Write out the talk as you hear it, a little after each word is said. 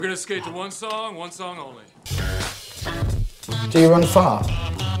We're gonna skate to one song only. Do you run far?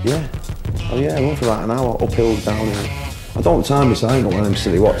 Yeah. Oh yeah, I run for about an hour, uphill, downhill. I don't time this, I ain't got one of them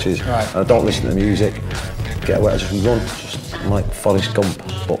silly watches. Right. I don't listen to music. Get away, I just run. Just I'm like Forrest Gump,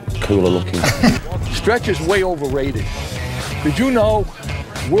 but cooler looking. Stretch is way overrated. Did you know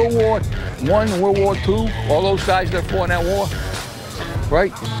World War I, World War II, all those guys that fought in that war,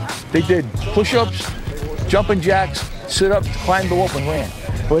 right? They did push-ups, jumping jacks, sit-ups, climbed the rope and ran.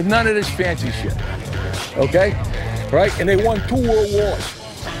 But none of this fancy shit, okay? Right? And they won 2 world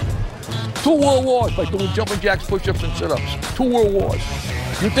wars. 2 world wars by doing jumping jacks, push-ups, and sit-ups. 2 world wars.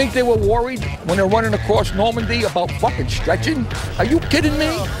 You think they were worried when they're running across Normandy about fucking stretching? Are you kidding me?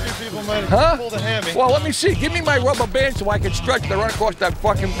 Huh? Well, let me see. Give me my rubber band so I can stretch to run across that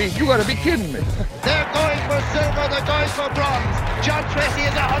fucking beach. You gotta be kidding me. They're going for silver, they're going for bronze. John Tracy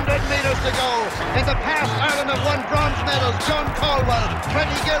has 100 metres to go. In the past, Ireland have won bronze medals. John Caldwell,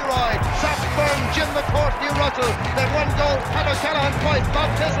 Freddie Gilroy, Sap Byrne, Jim McCourtney Russell. They've won gold, Pat O'Callaghan twice, Bob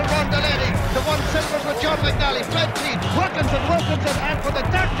Tissell, Ron Delaney. They won silvers with John McNally, Fred Teed, Wilkinson, and for the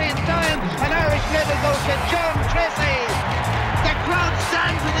 13th time, an Irish medal goes to John Tracy. The crowd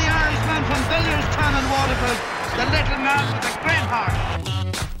stands with the Irishman from Billierstown and Waterford, the little man with a great heart.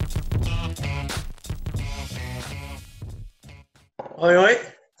 Oi, oi.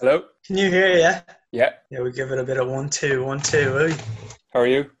 Hello? Can you hear, yeah? Yeah. Yeah, we give it a bit of 1, 2, 1, 2, will we? How are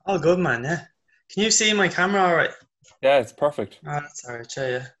you? Oh, good, man, yeah. Can you see my camera all right? Yeah, it's perfect. Oh, that's all right,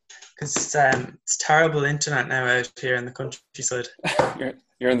 yeah. Because it's terrible internet now out here in the countryside.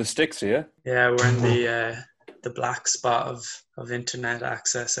 You're in the sticks, are you? Yeah, we're in the black spot of internet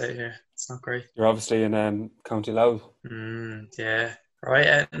access out here. It's not great. You're obviously in County Louth. Yeah, right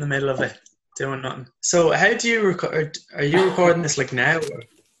out in the middle of it, doing nothing. So how do you record? Are you recording this like now? Or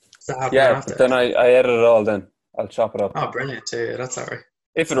does that happen after? But then I edit it all then. I'll chop it up. Oh, brilliant too. That's all right.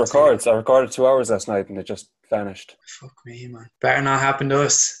 If it records, I recorded 2 hours last night and it just vanished. Fuck me, man. Better not happen to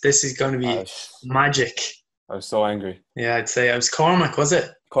us. This is going to be magic. I was so angry. Yeah, I'd say. I was Cormac, was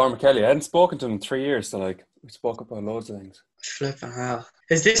it? Cormac Kelly. I hadn't spoken to him in 3 years, so like we spoke about loads of things. Flipping hell.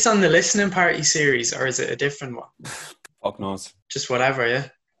 Is this on the listening party series or is it a different one? Fuck knows. Just whatever, yeah?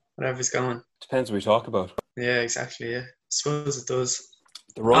 Whatever's going. Depends what we talk about. Yeah, exactly, yeah. I suppose it does.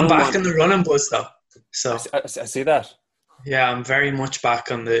 I'm back in the running buzz though. So I see that. yeah, I'm very much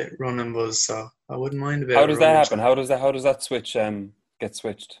back on the running buzz, so I wouldn't mind a bit. How does that happen? How does that switch get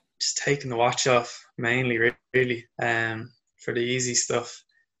switched? Just taking the watch off, mainly, really, for the easy stuff,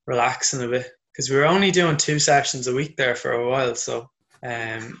 relaxing a bit. Because we were only doing 2 sessions a week there for a while, so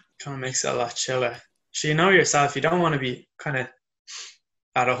kind of makes it a lot chiller. So you know yourself, you don't want to be kind of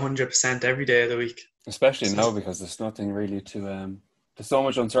at 100% every day of the week. Especially now, because there's nothing really to... there's so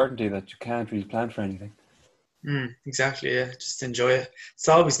much uncertainty that you can't really plan for anything. Exactly, yeah. Just enjoy it. It's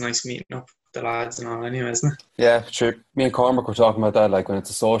always nice meeting up with the lads and all anyway, isn't it? Yeah, true. Me and Cormac were talking about that, like when it's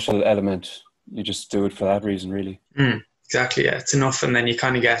a social element, you just do it for that reason, really. Exactly, yeah. It's enough, and then you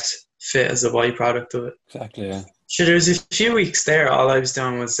kind of get fit as a byproduct of it. Exactly, yeah. Sure, there was a few weeks there, all I was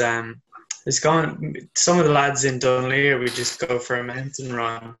doing was some of the lads in Dunleer would just go for a mountain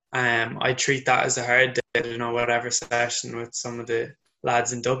run. I treat that as a hard day, whatever session with some of the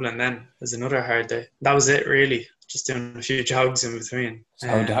lads in Dublin then as another hard day. That was it really, just doing a few jogs in between. So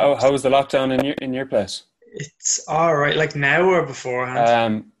how was the lockdown in your place? It's alright, like now or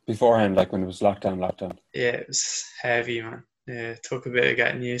beforehand? Beforehand, like when it was lockdown. Yeah, it was heavy, man. Yeah, it took a bit of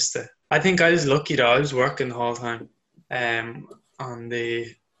getting used to. I think I was lucky though, I was working the whole time on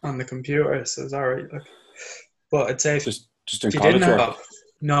the computer, so it was alright. Like, but I'd say just doing college work.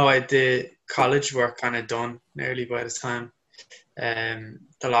 No, I did college work kind of done nearly by the time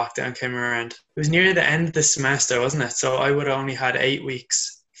the lockdown came around. It was near the end of the semester, wasn't it? So I would have only had 8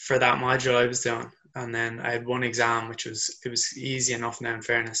 weeks for that module I was doing, and then I had 1 exam, which was easy enough now. In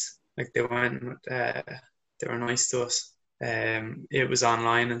fairness, like they were nice to us. It was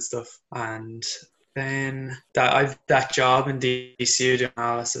online and stuff, and then that job in DCU doing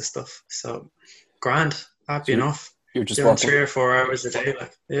analysis stuff. So grand, happy enough. You're just doing working 3 or 4 hours a day,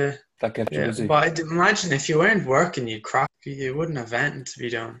 like yeah. That kept you busy. But I'd imagine if you weren't working, you'd crack. You wouldn't have anything to be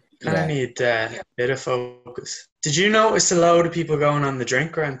doing. Kind of need a bit of focus. Did you notice a load of people going on the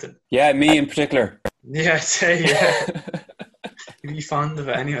drink or anything? Yeah, me in particular. Yeah, I'd say, yeah. You'd be fond of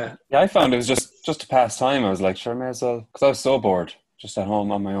it anyway. Yeah, I found it was just to pass time. I was like, sure, may as well. Because I was so bored, just at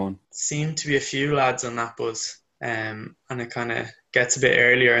home on my own. Seemed to be a few lads on that bus. And it kind of gets a bit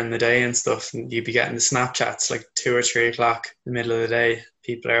earlier in the day and stuff. And you'd be getting the Snapchats like 2 or 3 o'clock in the middle of the day.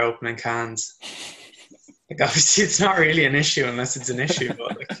 People are opening cans. Like obviously it's not really an issue unless it's an issue,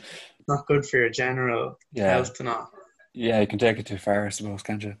 but like, it's not good for your general health and all. Yeah, you can take it too far, I suppose,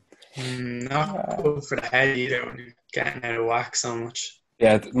 can't you? Not good for the head either when you're getting out of whack so much.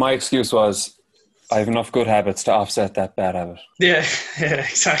 Yeah, my excuse was I have enough good habits to offset that bad habit. Yeah,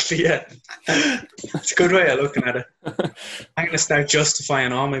 exactly, yeah. It's a good way of looking at it. I'm going to start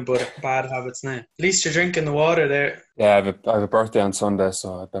justifying all my bad habits now. At least you're drinking the water there. Yeah, I have a birthday on Sunday,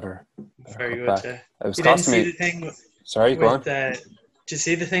 so I better Very cut good, back. yeah. It was You didn't costing see me. the thing Sorry, go on. did you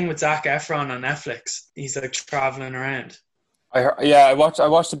see the thing with Zac Efron on Netflix? He's like traveling around. I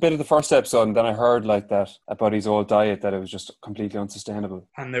watched a bit of the first episode, and then I heard like that about his old diet, that it was just completely unsustainable.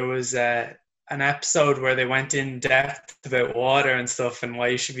 And there was an episode where they went in depth about water and stuff and why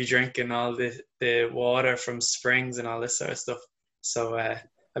you should be drinking all the water from springs and all this sort of stuff. So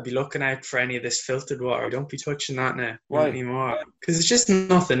I'd be looking out for any of this filtered water. Don't be touching that now. Why? Not anymore. Because it's just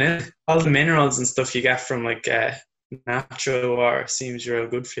nothing in it. All the minerals and stuff you get from like natural water seems real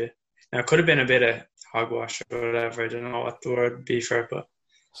good for you. Now, it could have been a bit of hogwash or whatever. I don't know what the word would be for it, but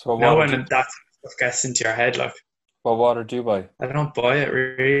So now what when that stuff gets into your head, like, water do you buy? I don't buy it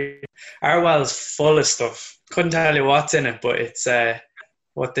really. Our well's full of stuff. Couldn't tell you what's in it, but it's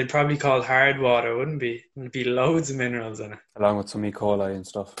what they'd probably call hard water, wouldn't be? There'd be loads of minerals in it, Along with some E. coli and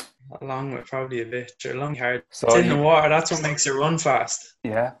stuff. along with probably a bit. Or along hard. So It's in the water. That's what makes it run fast.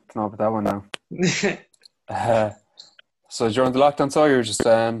 Yeah, don't know about that one now. So during the lockdown, so you were just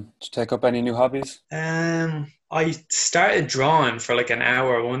to take up any new hobbies? I started drawing for like an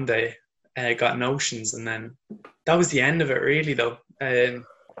hour one day. I got notions, and then that was the end of it. Really, though.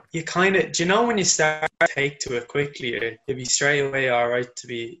 You kind of, do you know when you start to take to it quickly, you'd be straight away all right to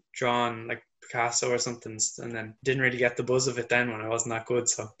be drawn like Picasso or something, and then didn't really get the buzz of it then when I wasn't that good.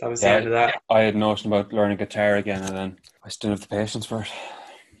 So that was the end of that. I had a notion about learning guitar again, and then I just didn't have the patience for it.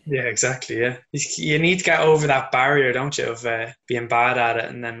 Yeah, exactly. Yeah, you need to get over that barrier, don't you, of being bad at it,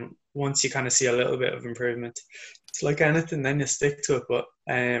 and then once you kind of see a little bit of improvement, it's like anything, then you stick to it. But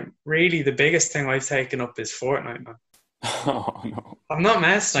really, the biggest thing I've taken up is Fortnite, man. Oh no! I'm not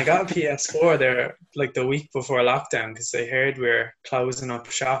messing. I got a PS4 there like the week before lockdown because they heard we were closing up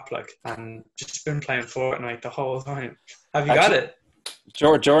shop, like, and just been playing Fortnite the whole time. Have you got it?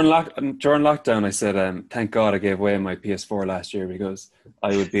 During lockdown, I said, thank God I gave away my PS4 last year because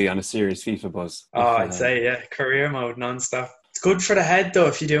I would be on a serious FIFA buzz. I'd say, yeah, career mode non-stop. It's good for the head, though,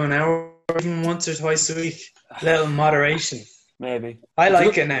 if you do an hour, even once or twice a week. Little moderation. Maybe. I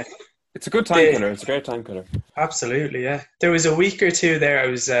like it now. It's a good time killer. It's a great time killer. Absolutely, yeah. There was a week or two there I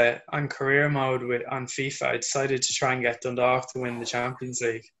was on career mode on FIFA. I decided to try and get Dundalk to win the Champions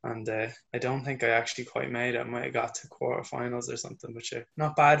League, and I don't think I actually quite made it. I might have got to quarterfinals or something, but yeah,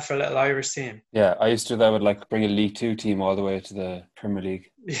 not bad for a little Irish team. Yeah, I used to do that with like bring a League 2 team all the way to the Premier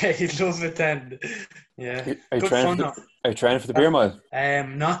League. Yeah, you'd love it then. Yeah, Are you training for the beer mile?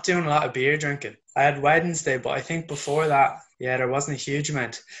 Not doing a lot of beer drinking. I had Wednesday, but I think before that, yeah, there wasn't a huge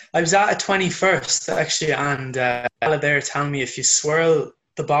amount. I was at a 21st actually, and fella there telling me if you swirl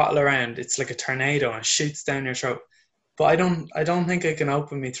the bottle around, it's like a tornado and shoots down your throat. But I don't think I can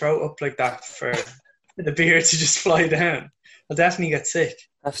open my throat up like that for the beer to just fly down. I'll definitely get sick.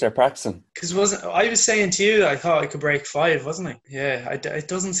 Have to start practicing. Because I was saying to you that I thought I could break 5, wasn't I? Yeah, it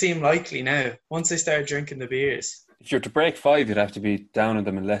doesn't seem likely now. Once I start drinking the beers. If you're to break 5, you'd have to be down on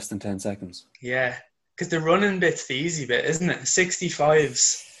them in less than 10 seconds. Yeah, because the running bit's the easy bit, isn't it?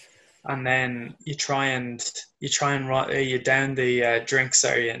 65s, and then you down the drink,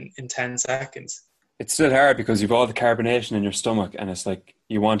 in 10 seconds. It's still hard because you've all the carbonation in your stomach, and it's like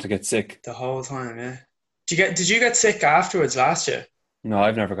you want to get sick the whole time. Yeah. Did you get sick afterwards last year? No,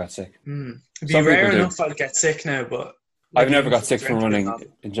 I've never got sick. It'd be rare enough I'd get sick now, but I've never got sick from running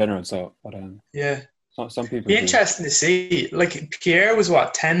in general. So, but yeah. Some people. Be interesting to see. Like Pierre was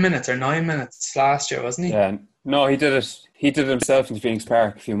 10 minutes or 9 minutes last year, wasn't he? Yeah. No, he did it. He did it himself in Phoenix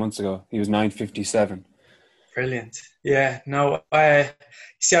Park a few months ago. He was 9:57. Brilliant. Yeah. No. I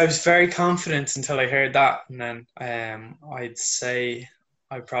was very confident until I heard that, and then I'd say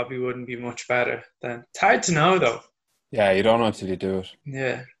I probably wouldn't be much better then. It's hard to know though. Yeah, you don't know until you do it.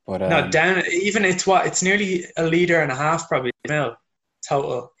 Yeah. But no, down. Even it's nearly 1.5 liters probably mil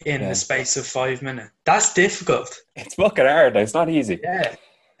total in the space of 5 minutes. That's difficult. It's fucking hard. It's not easy. Yeah.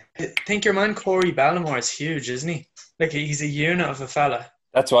 I think your man Corey Bellamore is huge, isn't he? Like, he's a unit of a fella.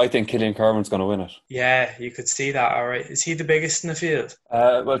 That's why I think Killian Kerman's going to win it. Yeah, you could see that. All right. Is he the biggest in the field?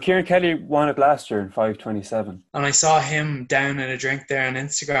 Well, Kieran Kelly won it last year in 5:27. And I saw him down in a drink there on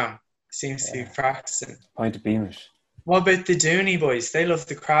Instagram. Seems to be practicing. Pint of Beamish. What about the Dooney boys? They love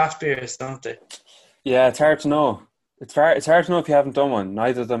the craft beers, don't they? Yeah, it's hard to know. It's hard to know if you haven't done one.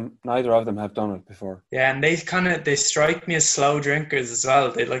 Neither of them have done it before. Yeah, and they strike me as slow drinkers as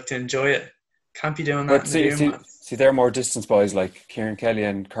well. They like to enjoy it. Can't be doing that. But see, See, they're more distance boys. Like Kieran Kelly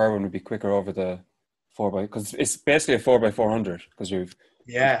and Kerwin would be quicker over the 4x, because it's basically a 4x400. Because you've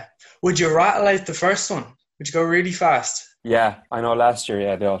Would you rattle out the first one? Would you go really fast? I know last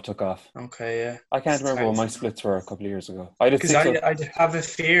year, they all took off. Okay, yeah. I can't remember what my splits were a couple of years ago. I did Because I'd have a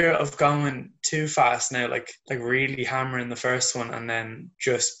fear of going too fast now, like really hammering the first one and then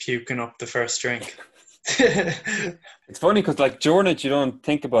just puking up the first drink. It's funny because like during it you don't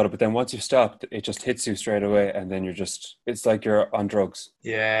think about it, but then once you've stopped, it just hits you straight away, and then it's like you're on drugs.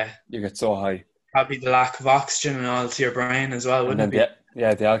 Yeah. You get so high. Probably the lack of oxygen and all to your brain as well, wouldn't it be?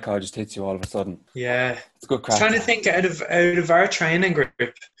 The alcohol just hits you all of a sudden. Yeah. It's good crack. I'm trying to think out of our training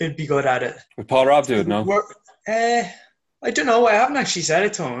group who'd be good at it. Would Paul Robb do it, no? I don't know. I haven't actually said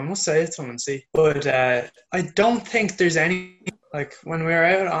it to him. I must say it to him and see. But I don't think there's any... Like, when we were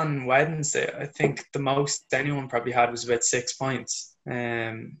out on Wednesday, I think the most anyone probably had was about 6 points.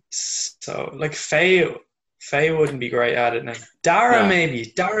 So, like, Faye wouldn't be great at it now. Dara,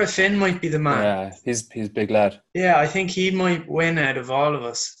 maybe. Dara Finn might be the man. Yeah, he's a big lad. Yeah, I think he might win out of all of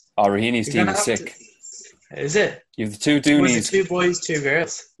us. Oh, Rahini's team is sick. Is it? You have the two Doonies. Was it 2 boys, 2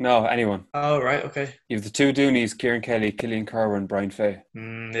 girls? No, anyone. Oh, right, okay. You have the 2 Doonies, Kieran Kelly, Killian Kerwin, Brian Fay.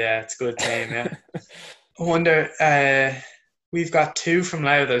 Yeah, it's a good team, yeah. I wonder, we've got 2 from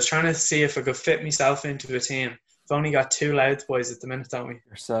Louth. I was trying to see if I could fit myself into a team. We've only got 2 Louth boys at the minute, don't we?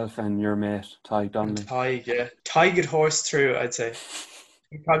 Yourself and your mate, Tig Donnelly. Tig, yeah. Tig could horse through, I'd say.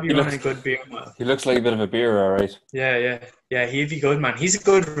 He'd probably run a good beer mile. He looks like a bit of a beer, all right. Yeah. Yeah, he'd be good, man. He's a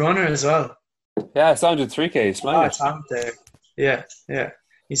good runner as well. Yeah, I saw him do 3K. He's flying there. Yeah.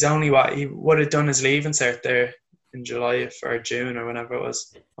 He's only he would have done his leaving cert there in July or June or whenever it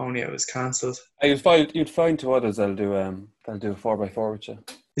was. Only it was cancelled. You'd find 2 others that'll do a 4x4 with you.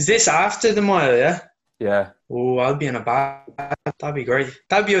 Is this after the mile, yeah? Yeah. Oh, I'll be in a bad. That'd be great.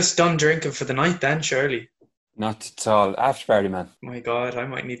 That'd be us done drinking for the night then, surely. Not at all. After party, man. My God, I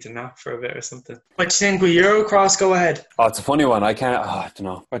might need to nap for a bit or something. What do you think? Will Eurocross go ahead? Oh, it's a funny one. I don't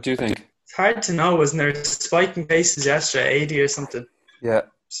know. What do you think? It's hard to know. Wasn't there a spike in cases yesterday, 80 or something? Yeah.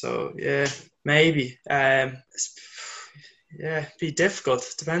 So, yeah, maybe. Yeah, it'd be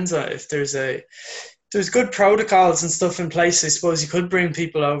difficult. Depends on if there's good protocols and stuff in place. I suppose you could bring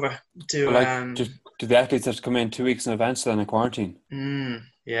people over to... do the athletes have to come in 2 weeks in advance then in quarantine?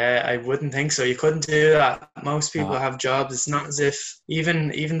 Yeah, I wouldn't think so. You couldn't do that. Most people have jobs. It's not as if even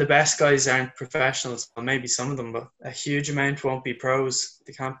the best guys aren't professionals. Well, maybe some of them, but a huge amount won't be pros.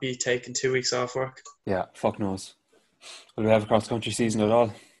 They can't be taking 2 weeks off work. Yeah, fuck knows. Will we have a cross-country season at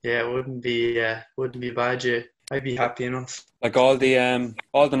all? Yeah, it wouldn't be bad. Yeah, I'd be happy enough. Like all the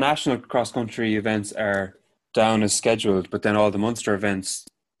national cross-country events are down as scheduled, but then all the Munster events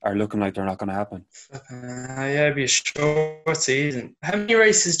are looking like they're not going to happen. Yeah, it'd be a short season. How many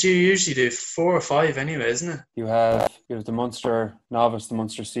races do you usually do? 4 or 5 anyway, isn't it? You have the Munster Novice, the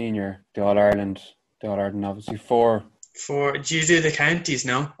Munster Senior, the All-Ireland Novice. You 4. Do you do the counties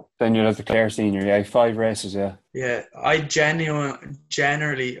now? Then you have the Clare Senior. Yeah, 5 races, yeah. Yeah, I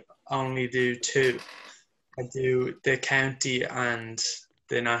generally only do 2. I do the county and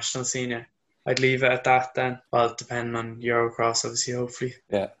the national senior. I'd leave it at that then. Well, depending on Eurocross, obviously, hopefully.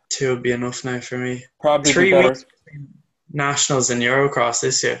 Yeah. 2 would be enough now for me. Probably 3 better. weeks nationals and Eurocross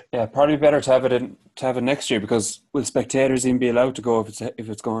this year. Yeah, probably better to have it next year, because will spectators even be allowed to go if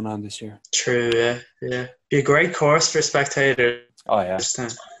it's going on this year? True, yeah. Be a great course for spectators. Oh yeah. You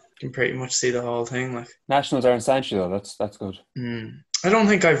can pretty much see the whole thing. Like nationals are in Santry though. That's good. I don't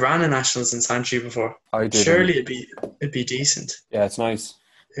think I've ran a nationals in Santry before. I did. Surely it'd be decent. Yeah, it's nice.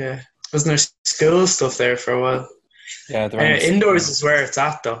 Yeah. Wasn't there school stuff there for a while? Yeah, indoors is where it's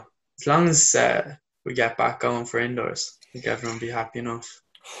at though. As long as we get back going for indoors, I think everyone will be happy enough.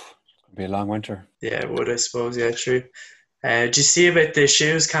 It'll be a long winter. Yeah, it would, I suppose. Yeah, true. Do you see about the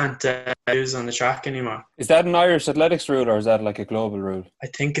shoes can't use on the track anymore? Is that an Irish athletics rule or is that like a global rule? I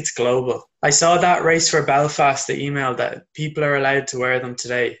think it's global. I saw that race for Belfast, the email that people are allowed to wear them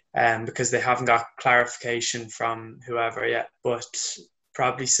today because they haven't got clarification from whoever yet. But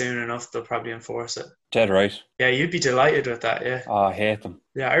probably soon enough they'll probably enforce it. Dead right. Yeah, you'd be delighted with that, yeah. Oh, I hate them.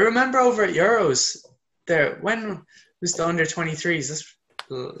 Yeah, I remember over at Euros there, when was the under-23s? This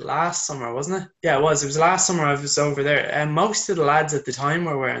last summer, wasn't it? Yeah, it was. It was last summer I was over there. And most of the lads at the time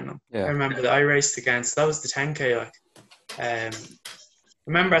were wearing them. Yeah. I remember that I raced against. That was the 10K. Like, I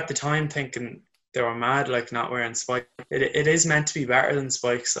remember at the time thinking they were mad, like not wearing spikes. It is meant to be better than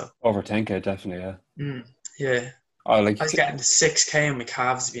spikes, though. Over 10K, definitely, yeah. Yeah. Oh, I was getting to 6K and my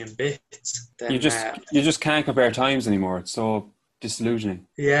calves being bits. Then, you just can't compare times anymore. It's so disillusioning.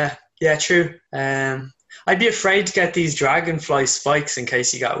 Yeah, true. I'd be afraid to get these dragonfly spikes in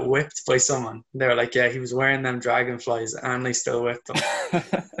case he got whipped by someone. They were like, yeah, he was wearing them dragonflies and they still whipped him.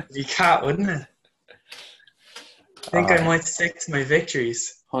 It'd be cat, wouldn't it? I think I might stick to my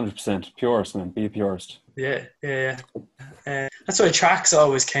victories. 100%. Purist, man. Be a purist. Yeah. That's why track's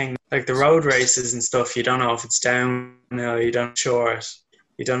always king. Like the road races and stuff, you don't know if it's downhill, you don't short,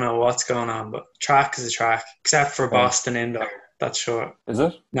 you don't know what's going on. But track is a track, except for Boston Indoor. That's short. Is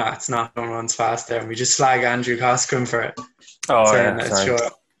it? No, it's not. No one runs fast there. And we just slag Andrew Coscoon for it. Oh, saying yeah. that it's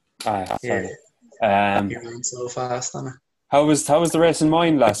short. Sorry. He runs so fast on it. How was the race in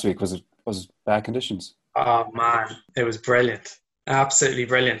mine last week? Was it bad conditions? Oh man, it was brilliant. Absolutely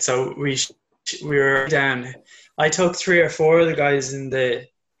brilliant. So we were down. I took 3 or 4 of the guys in the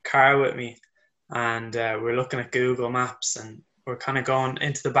car with me, and we're looking at Google Maps, and we're kind of going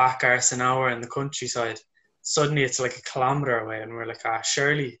into the back arse an hour in the countryside. Suddenly it's like a kilometre away, and we're like,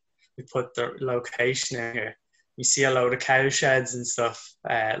 surely we put the location in here. We see a load of cow sheds and stuff,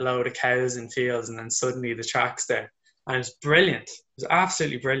 a load of cows in fields, and then suddenly the track's there. And it's brilliant. It was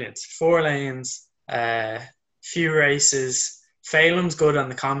absolutely brilliant. 4 lanes, few races. Phelan's good on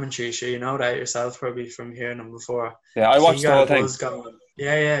the commentary, sure you know that yourself probably from hearing him before. Yeah, I watched the whole thing.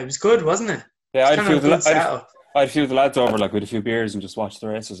 Yeah, it was good, wasn't it? Yeah, I had a few of the lads over, like with a few beers, and just watched the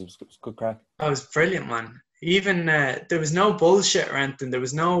races. It was good crack. Oh, it was brilliant, man. Even there was no bullshit or anything. There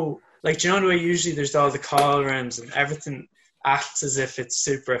was no, like, do you know the way usually there's all the call rooms and everything acts as if it's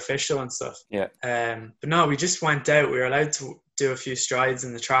super official and stuff. Yeah. But no, we just went out. We were allowed to do a few strides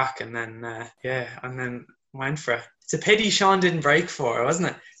in the track, and then and then went for it. It's a pity Sean didn't break for it, wasn't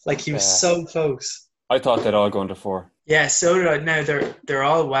it? Like he was so close. I thought they'd all go under 4. Yeah, so did I. Now they're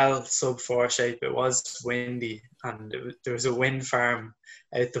all well sub 4 shape. It was windy, and there was a wind farm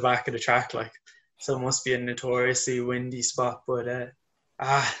out the back of the track, like, so it must be a notoriously windy spot. But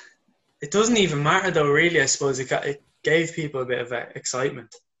it doesn't even matter though. Really, I suppose it gave people a bit of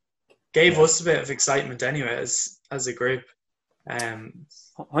excitement. Gave us a bit of excitement anyway as a group.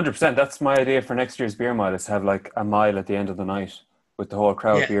 100%. That's my idea for next year's beer mile, is to have like a mile at the end of the night with the whole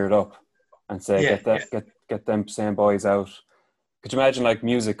crowd beered up, and say get them same boys out. Could you imagine like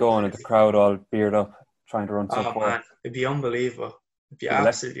music going and the crowd all beered up trying to run so far? Man, it'd be unbelievable. It'd be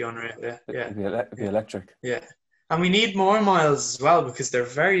absolutely unreal. It'd be electric. Yeah. And we need more miles as well, because they're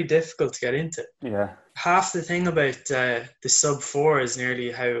very difficult to get into. Yeah. Half the thing about the sub 4 is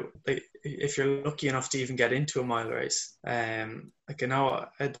nearly how, like, if you're lucky enough to even get into a mile race. Like, I know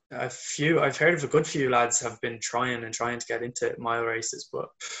I've heard of a good few lads have been trying to get into mile races, but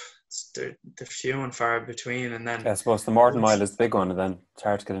they're few and far between. And then I suppose the Morton Mile is the big one, and then it's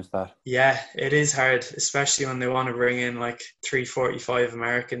hard to get into that. Yeah, it is hard, especially when they want to bring in like 3:45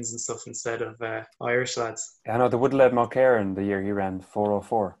 Americans and stuff instead of Irish lads. Yeah, I know they would have let Mulcairn the year he ran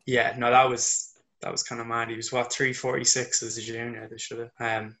 4:04. Yeah, no, that was kind of mad. He was 3:46 as a junior. They should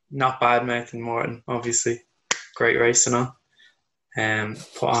have. Not bad mouthing Morton, obviously. Great racing on.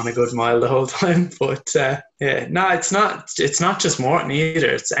 Put on a good mile the whole time, but it's not just Morton either.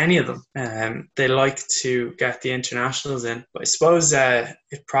 It's any of them. They like to get the internationals in, but I suppose it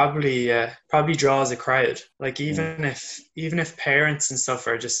probably draws a crowd. Like even if parents and stuff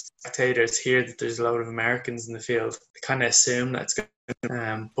are just spectators, hear that there's a load of Americans in the field, they kind of assume that's good.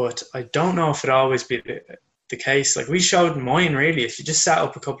 But I don't know if it always be the case. Like we showed in mine, really, if you just set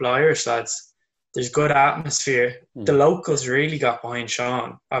up a couple of Irish lads, there's good atmosphere. The locals really got behind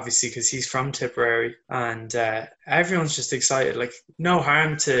Sean, obviously, because he's from Tipperary, and everyone's just excited. Like, no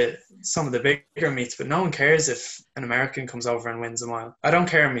harm to some of the bigger meets, but no one cares if an American comes over and wins a mile. I don't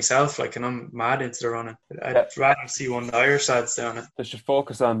care myself, like, and I'm mad into the running. I'd rather see one of the Irish lads doing it. They should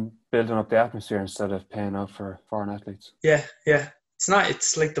focus on building up the atmosphere instead of paying out for foreign athletes. Yeah.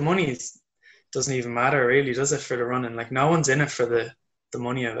 It's like the money doesn't even matter, really, does it, for the running? Like, no one's in it for the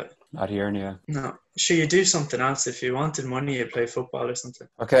money of it. Not here, yeah. No. Sure, you do something else. If you wanted money, you'd play football or something.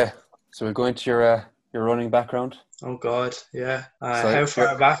 Okay, so we'll go into your running background. Oh God, yeah. How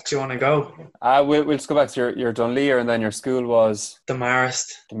far back do you want to go? We'll just go back to your Dunleer, and then your school was the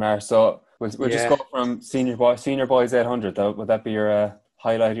Marist. So we'll just go from senior boys 800. Would that be your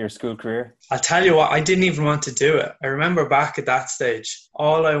highlight of your school career? I'll tell you what, I didn't even want to do it. I remember back at that stage,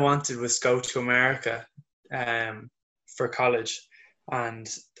 all I wanted was go to America for college. And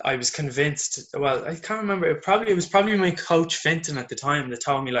I was convinced, well, I can't remember, it was probably my coach Finton at the time that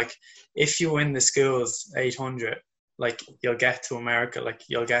told me, like, if you win the school's 800, like, you'll get to America, like,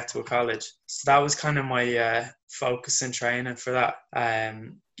 you'll get to a college. So that was kind of my focus in training for that.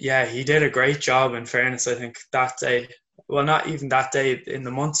 He did a great job, in fairness. I think that day well, not even that day, in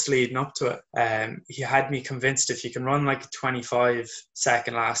the months leading up to it, he had me convinced if you can run like a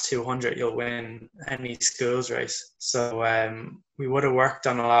 25-second last 200, you'll win any schools race. So we would have worked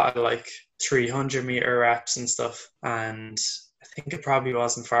on a lot of like 300-meter reps and stuff, and I think it probably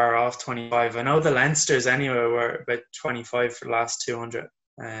wasn't far off 25. I know the Leinsters anyway were about 25 for the last 200.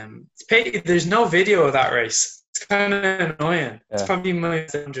 It's pity there's no video of that race. It's kind of annoying. Yeah. It's probably my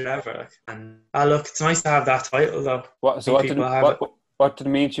 100 ever. And look, it's nice to have that title though. What did it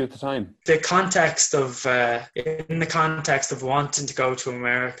mean to you at the time? The context of in the context of wanting to go to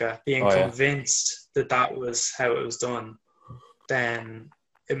America, being convinced that was how it was done, then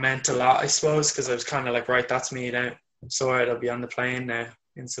it meant a lot, I suppose, because I was kind of like, right, that's me now. So I'll be on the plane now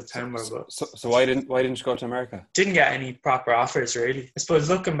in September. So why didn't you go to America? Didn't get any proper offers really. I suppose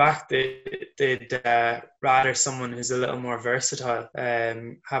looking back, they'd rather someone who's a little more versatile,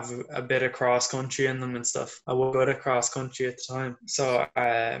 have a bit of cross country in them and stuff. I was good at cross country at the time, so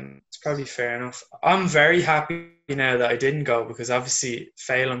it's probably fair enough. I'm very happy now that I didn't go, because obviously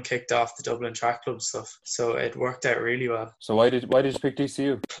Phelim kicked off the Dublin Track Club stuff, so it worked out really well. So why did you pick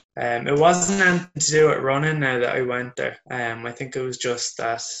DCU? It wasn't anything to do with running now that I went there. I think it was just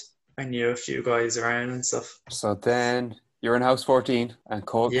that I knew a few guys around and stuff. So then you're in House 14 and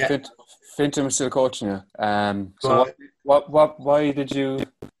Fintan was still coaching you. So why did you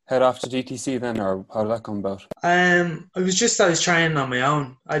head off to DTC then, or how did that come about? I was training on my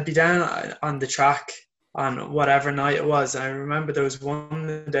own. I'd be down on the track on whatever night it was. And I remember there was one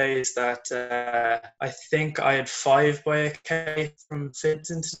of the days that I think I had 5 by a K from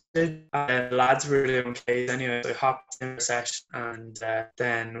Fintan to do. And the lads were doing Ks anyway, so I hopped in a session, and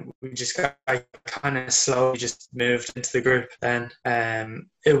then we just I kind of slowly just moved into the group. Then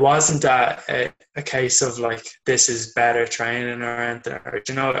it wasn't a case of like, this is better training or anything,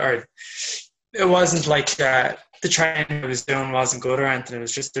 or it wasn't like the training I was doing wasn't good or anything. It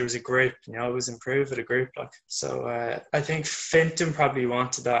was just there was a group, it was improved with a group. Like, so I think Fintan probably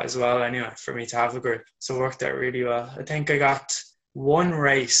wanted that as well anyway, for me to have a group. So it worked out really well. I think I got one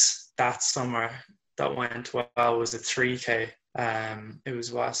race that summer that went well, was a 3K. It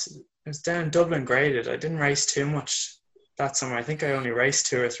was down Dublin graded. I didn't race too much that summer. I think I only raced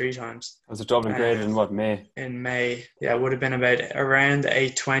 2 or 3 times. Was it Dublin graded in what, May? In May, yeah. It would have been around the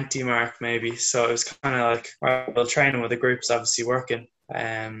 8:20 mark maybe. So it was kind of like, well, training with the group's obviously working.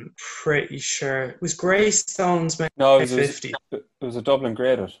 Pretty sure it was Greystones maybe. No, it was a Dublin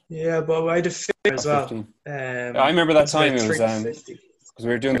graded. Yeah, but I had a 50 as well. I remember that time it was because we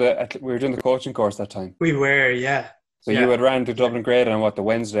were doing the coaching course that time. We were, yeah. So you had ran to Dublin graded on the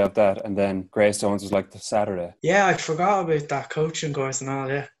Wednesday of that, and then Greystones was like the Saturday. Yeah, I forgot about that coaching course and all.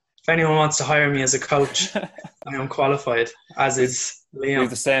 Yeah, if anyone wants to hire me as a coach, I'm qualified, as is Liam. We have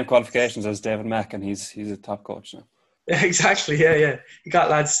the same qualifications as David Mack, and he's a top coach now. Exactly, yeah. He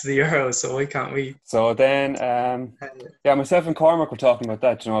got lads to the Euros, so why can't we? So then, myself and Cormac were talking about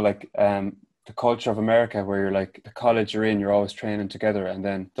that, the culture of America, where you're like, the college you're in, you're always training together, and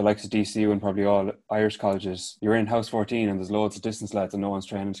then the likes of DCU and probably all Irish colleges, you're in House 14 and there's loads of distance lads and no one's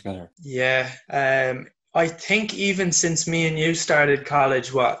training together. Yeah, I think even since me and you started college,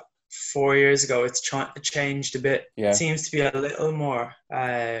 4 years ago, it's changed a bit. Yeah. It seems to be a little more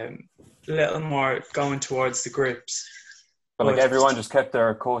going towards the groups. But like everyone just kept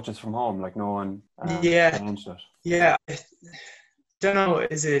their coaches from home, like no one changed it. Yeah. Don't know,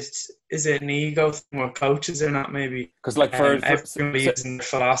 is it an ego thing with coaches or not, maybe? Because like everyone believes in their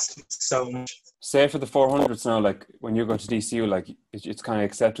philosophy so much. Say for the 400s now, like when you go to DCU, like it's kind of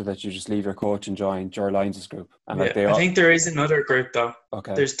accepted that you just leave your coach and join Ger Lyons' group. And like I think there is another group though.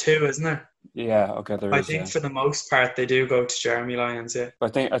 Okay. There's 2, isn't there? Yeah, okay, there is. I think for the most part they do go to Jeremy Lyons, yeah.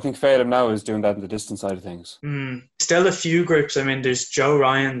 But I think Phelim now is doing that in the distance side of things. Still a few groups. I mean, there's Joe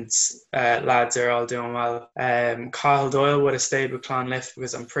Ryan's lads are all doing well. Kyle Doyle would have stayed with Clonlift,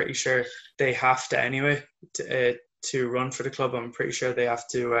 because I'm pretty sure they have to anyway to run for the club. I'm pretty sure they have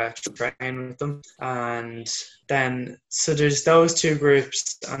to train with them. And then, so there's those 2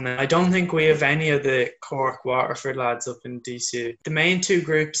 groups. And then I don't think we have any of the Cork Waterford lads up in DCU. The main 2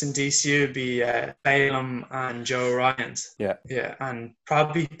 groups in DCU would be Phelim and Joe Ryan's. Yeah. Yeah, and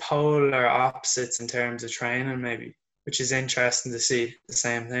probably polar opposites in terms of training maybe, which is interesting to see the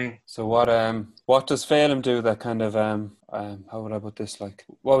same thing. So what does Phelim do that kind of how would I put this, like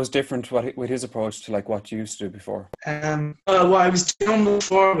what was different with his approach to like what you used to do before? Well, what I was doing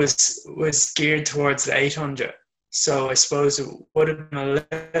before was geared towards the 800. So I suppose it would have been a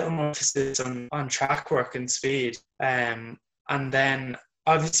little more emphasis on track work and speed. And then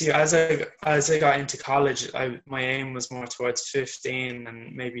obviously as I got into college, my aim was more towards 15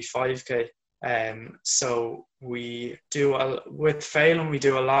 and maybe 5K. So we do with Phelan, we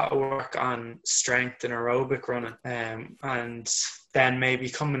do a lot of work on strength and aerobic running, and then maybe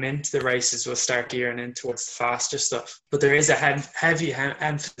coming into the races we'll start gearing in towards the faster stuff. But there is a heavy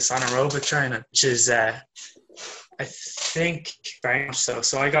emphasis on aerobic training, which is I think very much so.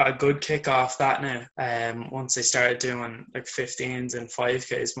 So I got a good kick off that now. Once I started doing like 15s and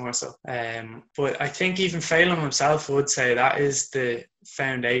 5Ks more so. But I think even Phelan himself would say that is the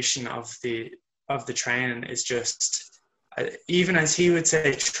foundation of the training, is just even as he would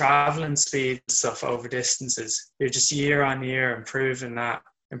say, traveling speed and stuff over distances. You're just year on year improving your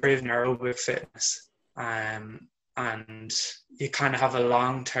aerobic fitness. And you kind of have a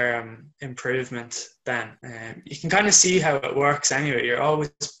long-term improvement then. You can kind of see how it works anyway. You're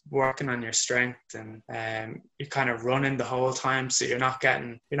always working on your strength, and you're kind of running the whole time, so you're not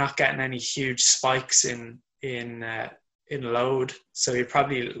getting any huge spikes in load. So you're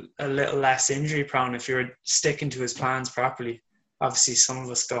probably a little less injury prone if you're sticking to his plans properly. Obviously, some of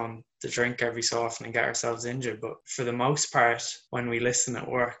us go on to drink every so often and get ourselves injured, but for the most part, when we listen, it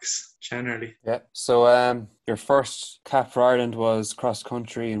works generally. Yeah. So your first cap for Ireland was cross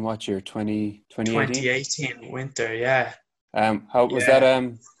country in what year? 2018 winter. Yeah. How was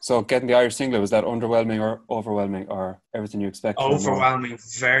that? So getting the Irish singlet, was that underwhelming or overwhelming, or everything you expected? Overwhelming,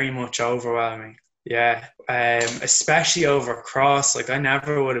 very much overwhelming. Yeah, especially over cross. Like, I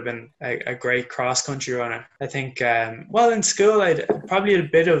never would have been a great cross country runner. I think, in school I'd probably had a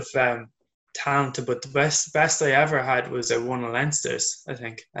bit of talent, but the best I ever had was I won a Leinster's, I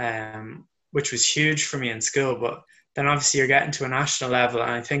think, which was huge for me in school. But then obviously you're getting to a national level,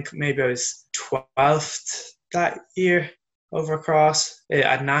 and I think maybe I was 12th that year over cross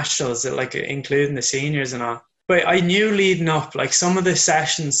at nationals, like including the seniors and all. But I knew leading up, like some of the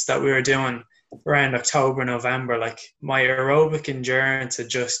sessions that we were doing around October, November, like my aerobic endurance had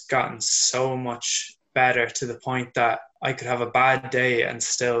just gotten so much better, to the point that I could have a bad day and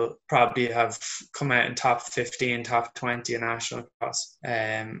still probably have come out in top 15, top 20 in national cross.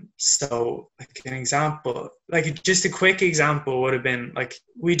 So like an example, like just a quick example would have been, like,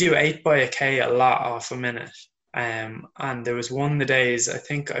 we do 8 by a K a lot off a minute. And there was one of the days, I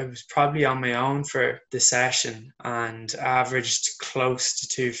think I was probably on my own for the session and averaged close to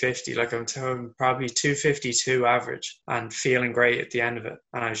 250, like I'm talking probably 252 average, and feeling great at the end of it.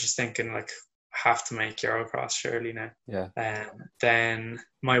 And I was just thinking, like, I have to make Eurocross surely now. Yeah. Then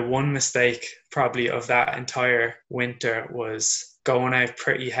my one mistake probably of that entire winter was going out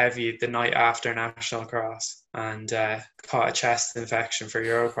pretty heavy the night after national cross, and caught a chest infection for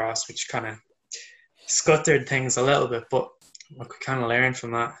Eurocross, which kind of scuttered things a little bit, but look, we kind of learned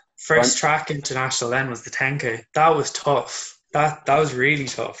from that. First track international then was the 10K. That was tough. That was really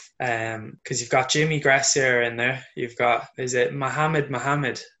tough, because you've got Jimmy Gressier in there. You've got, is it Mohammed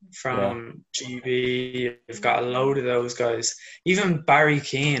from GB? You've got a load of those guys. Even Barry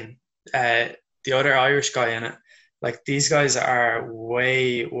Keane, the other Irish guy in it. Like, these guys are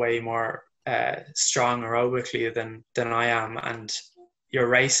way more strong aerobically than I am, and you're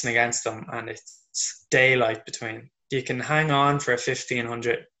racing against them, and it's daylight between. You can hang on for a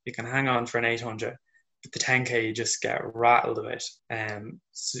 1500, you can hang on for an 800, but the 10K you just get rattled a bit.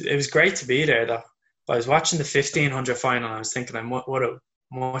 So it was great to be there though. I was watching the 1500 final, and I was thinking I would have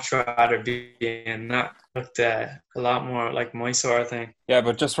much rather be in that. Looked a lot more like my sort of thing. Yeah,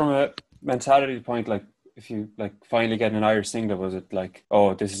 but just from a mentality point, like, if you like finally getting an Irish singlet, was it like,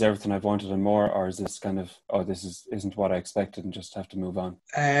 oh, this is everything I've wanted and more, or is this kind of, oh, this isn't what I expected and just have to move on?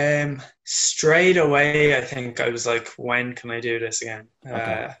 Straight away, I think I was like, when can I do this again?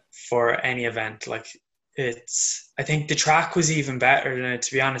 For any event? Like, I think the track was even better,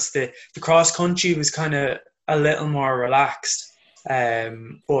 to be honest. The cross country was kind of a little more relaxed,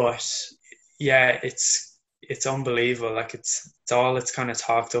 but yeah, it's unbelievable. Like, it's all it's kind of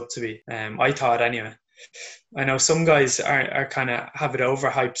talked up to be. I thought anyway. I know some guys are kind of have it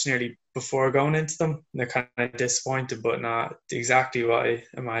overhyped nearly before going into them. They're kind of disappointed, but not exactly what I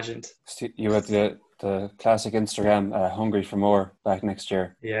imagined. You had the classic Instagram, hungry for more, back next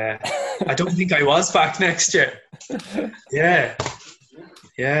year. Yeah. I don't think I was back next year. Yeah,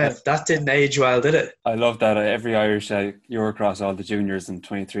 that didn't age well, did it? I love that. Every Irish Eurocross, all the juniors and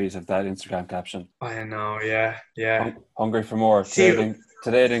 23s have that Instagram caption. I know, yeah. Hungry for more.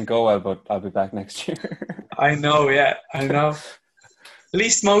 Today didn't go well, but I'll be back next year. I know. At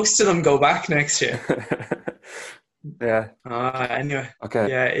least most of them go back next year. Yeah. Anyway. Okay.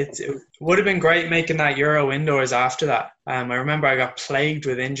 Yeah, it would have been great making that Euro indoors after that. I remember I got plagued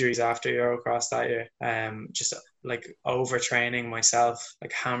with injuries after Eurocross that year. Just like overtraining myself,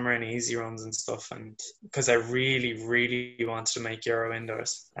 like hammering easy runs and stuff, and because I really, really wanted to make Euro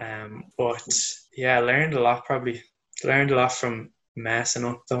indoors. But yeah, I learned a lot. Probably learned a lot from messing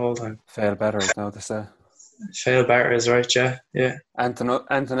up the whole time. Fail better is now to say. Fail better is right, yeah.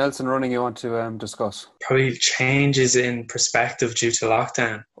 Anything else in running you want to discuss? Probably changes in perspective due to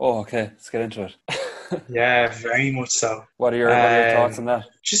lockdown. Oh, okay. Let's get into it. Yeah, very much so. What are your thoughts on that?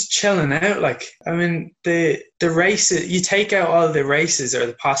 Just chilling out. Like, I mean, the races, you take out all the races or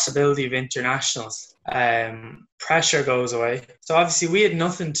the possibility of internationals, pressure goes away. So obviously we had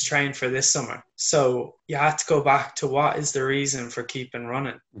nothing to train for this summer. So you had to go back to what is the reason for keeping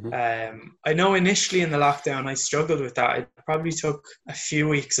running. Mm-hmm. I know initially in the lockdown I struggled with that. It probably took a few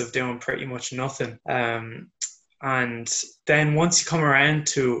weeks of doing pretty much nothing. And then once you come around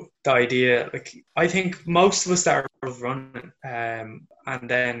to the idea, like I think most of us that are running, and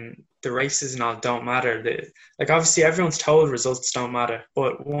then the races and all don't matter. Like obviously everyone's told results don't matter,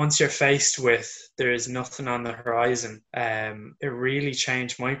 but once you're faced with there is nothing on the horizon, it really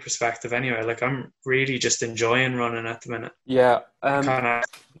changed my perspective anyway. Like I'm really just enjoying running at the minute. Yeah. Kind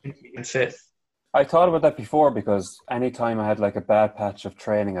of fit. I thought about that before because anytime I had like a bad patch of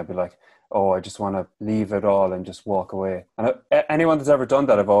training, I'd be like, oh, I just want to leave it all and just walk away. And anyone that's ever done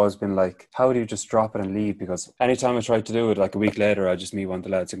that, I've always been like, how do you just drop it and leave? Because anytime I tried to do it, like a week later, I just meet one of the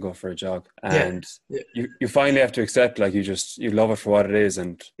lads and go for a jog. And you finally have to accept, like, you love it for what it is.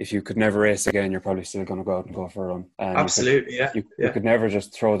 And if you could never race again, you're probably still going to go out and go for a run. And absolutely, you could never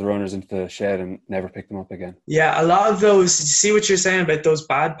just throw the runners into the shed and never pick them up again. Yeah, a lot of those, you see what you're saying about those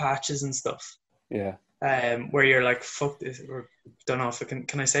bad patches and stuff? Yeah. Where you're like, fuck this, or don't know if I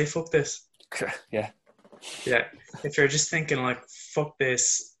can I say fuck this? Yeah. If you're just thinking like, fuck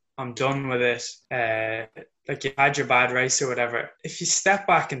this, I'm done with it, like you had your bad race or whatever, if you step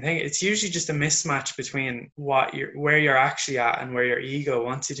back and think, it's usually just a mismatch between where you're actually at and where your ego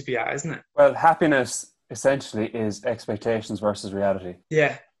wants you to be at, isn't it? Well, happiness essentially is expectations versus reality.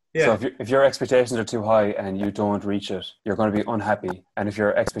 Yeah. So if your expectations are too high and you don't reach it, you're going to be unhappy. And if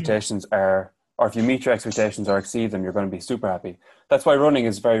your expectations are, or if you meet your expectations or exceed them, you're going to be super happy. That's why running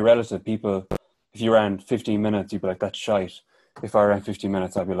is very relative. People, if you ran 15 minutes, you'd be like, that's shite. If I ran 15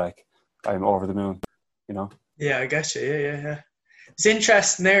 minutes, I'd be like, I'm over the moon, you know? Yeah, I get you. Yeah. It's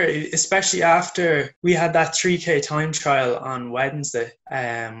interesting there, especially after we had that 3K time trial on Wednesday.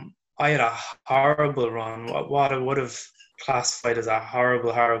 I had a horrible run. What I would have classified as a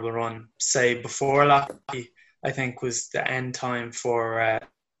horrible run, say before Lockheed, I think was the end time for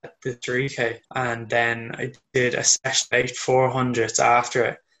the 3K, and then I did a session 400s after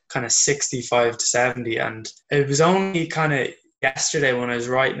it, kind of 65 to 70, and it was only kind of yesterday when I was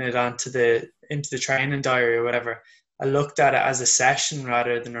writing it into the training diary or whatever, I looked at it as a session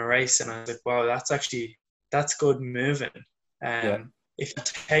rather than a race, and I was like, wow, that's good moving. If you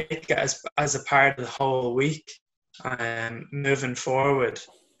take it as a part of the whole week, moving forward,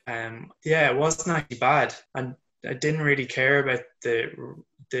 it wasn't actually bad, and I didn't really care about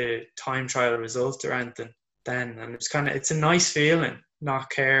the time trial result or anything then, and it's a nice feeling not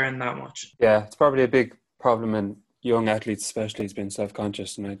caring that much. Yeah, it's probably a big problem in young athletes especially, is being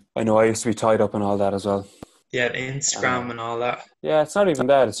self-conscious, and I know I used to be tied up in all that as well. Yeah, Instagram and all that. Yeah, it's not even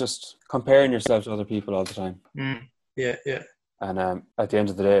that, it's just comparing yourself to other people all the time. Yeah. And at the end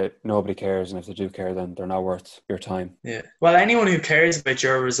of the day, nobody cares, and if they do care, then they're not worth your time. Yeah. Well, anyone who cares about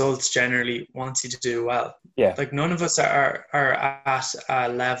your results generally wants you to do well. Yeah. Like none of us are at a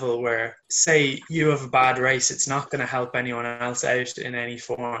level where, say, you have a bad race, it's not going to help anyone else out in any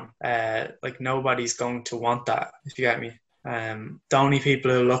form. Like nobody's going to want that, if you get me. The only people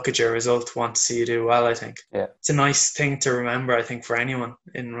who look at your result want to see you do well, I think. Yeah. It's a nice thing to remember, I think, for anyone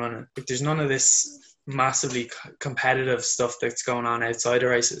in running. Like there's none of this massively competitive stuff that's going on outside of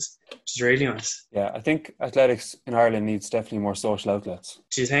races, which is really nice. Yeah, I think athletics in Ireland needs definitely more social outlets.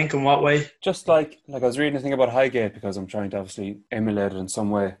 Do you think? In what way? Just like I was reading a thing about Highgate, because I'm trying to obviously emulate it in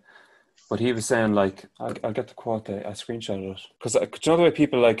some way, but he was saying, like, I'll get the quote, I screenshotted it, because you know the way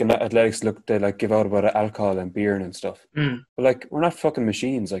people like in athletics they like give out about alcohol and beer and stuff, but like we're not fucking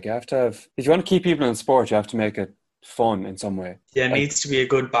machines. Like you have to have, if you want to keep people in sport, you have to make it fun in some way. Yeah, it needs to be a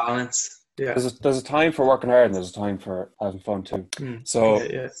good balance. Yeah. There's a time for working hard and there's a time for having fun too. So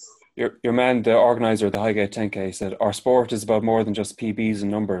your man, the organizer of the Highgate 10K, said, our sport is about more than just PBs and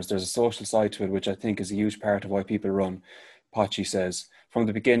numbers. There's a social side to it, which I think is a huge part of why people run. Pachi says, from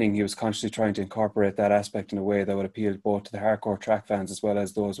the beginning he was consciously trying to incorporate that aspect in a way that would appeal both to the hardcore track fans as well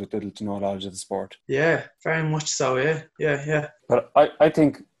as those with little to no knowledge of the sport. Yeah, very much so. Yeah. But I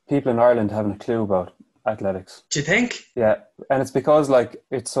think people in Ireland haven't a clue about athletics. Do you think? Yeah, and it's because like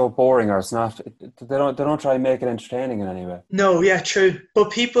it's so boring, or it's not. They don't try and make it entertaining in any way. No, yeah, true.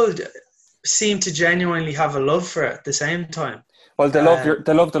 But people seem to genuinely have a love for it at the same time. Well, they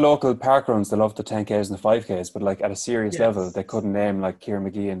love the local park runs. They love the 10Ks and the 5Ks, but like at a serious level, they couldn't name like Kieran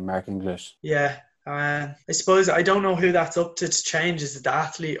McGee and Mark English. Yeah, I suppose I don't know who that's up to change. Is it the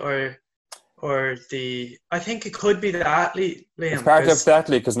athlete or the? I think it could be the athlete, Liam. It's part of the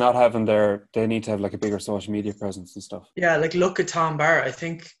athlete because not having they need to have like a bigger social media presence and stuff. Yeah, like look at Tom Barrett. I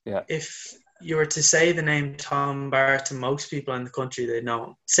think Yeah. if you were to say the name Tom Barrett to most people in the country, they'd know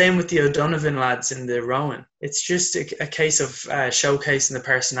him. Same with the O'Donovan lads in the rowing. It's just a case of showcasing the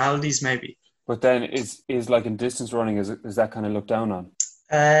personalities, maybe. But then is like in distance running, is that kind of looked down on?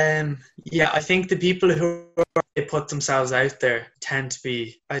 Yeah, I think the people who put themselves out there tend to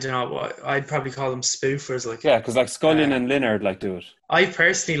be, I don't know what I'd probably call them spoofers. Like Yeah, because like Scullion and Linnard like do it. I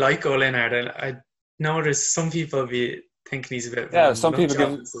personally like Go Linnard. I know there's some people be thinking he's a bit. Yeah, some people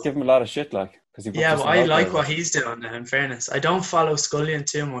give him a lot of shit, like because he. Yeah, but I like what he's doing now. In fairness, I don't follow Scullion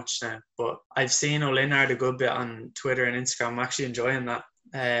too much now, but I've seen O'Linnard a good bit on Twitter and Instagram. I'm actually enjoying that.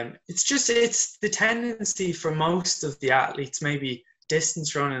 It's the tendency for most of the athletes, maybe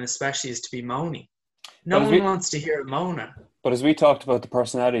distance running especially, is to be moany. No one wants to hear a moaner. But as we talked about the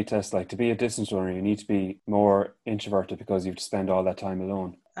personality test, like to be a distance runner, you need to be more introverted because you have to spend all that time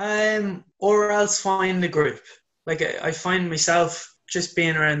alone. Or else find the group. Like I find myself just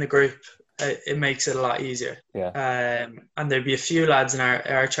being around the group, it makes it a lot easier. Yeah. And there'd be a few lads in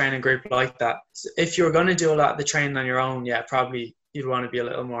our training group like that. So if you're going to do a lot of the training on your own, yeah, probably you'd want to be a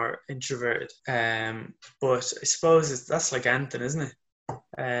little more introverted. But I suppose that's like anything, isn't it?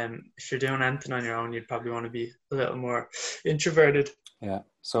 If you're doing anything on your own, you'd probably want to be a little more introverted. Yeah.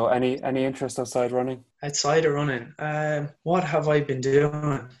 So any interest outside running? Outside of running, what have I been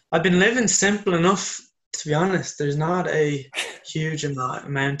doing? I've been living simple enough, to be honest. There's not a huge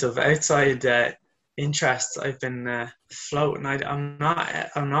amount of outside interests. I've been floating. I'm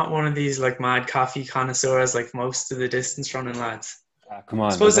not one of these like mad coffee connoisseurs like most of the distance running lads. Come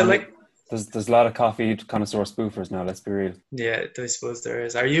on. I suppose there's a lot of coffee connoisseur spoofers now. Let's be real. Yeah, I suppose there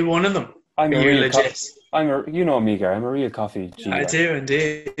is. Are you one of them? I'm Are you legit? You know me, Gary. I'm a real coffee G. I do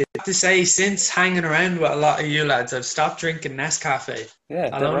indeed. I have to say, since hanging around with a lot of you lads, I've stopped drinking Nescafe. Yeah,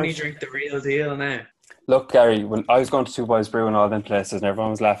 I'll only drink the real deal now. Look, Gary, when I was going to Two Boys Brew and all them places and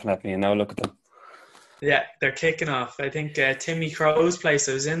everyone was laughing at me, and now look at them. Yeah, they're kicking off. I think Timmy Crow's place,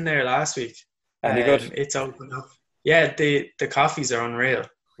 I was in there last week. Any good? It's opened up. Yeah, the coffees are unreal.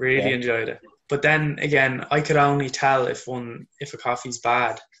 Really enjoyed it. But then again, I could only tell if a coffee's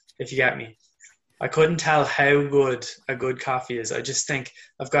bad, if you get me. I couldn't tell how good a good coffee is. I just think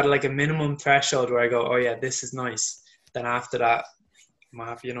I've got like a minimum threshold where I go, oh yeah, this is nice. Then after that, I'm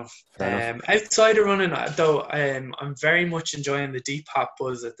happy enough. Outside of running, though, I'm very much enjoying the deep hop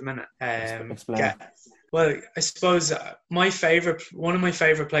buzz at the minute. Explain. Well, I suppose one of my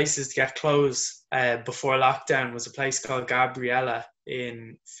favourite places to get clothes before lockdown was a place called Gabriella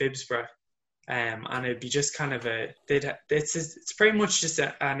in Phibsborough. And it'd be just kind of it's pretty much just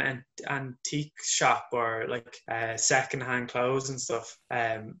an antique shop or like second-hand clothes and stuff.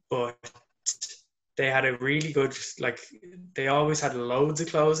 But they had a really good, like, they always had loads of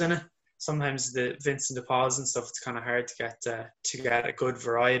clothes in it. Sometimes the Vincent de Pauls and stuff, it's kind of hard to get a good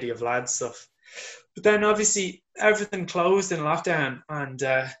variety of lad stuff. But then obviously everything closed in lockdown, and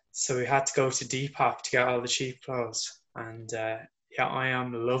so we had to go to Depop to get all the cheap clothes. And yeah, I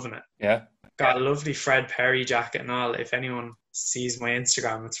am loving it. Yeah. Got a lovely Fred Perry jacket and all. If anyone sees my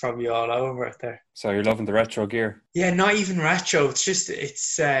Instagram, it's probably all over it there. So you're loving the retro gear? Yeah, not even retro.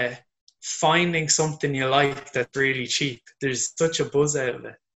 It's finding something you like that's really cheap. There's such a buzz out of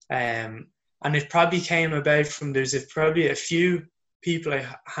it. And it probably came about from there's probably a few people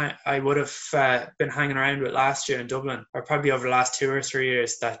I would have been hanging around with last year in Dublin, or probably over the last 2 or 3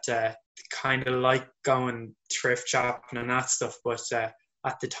 years, that kind of like going thrift shopping and that stuff. But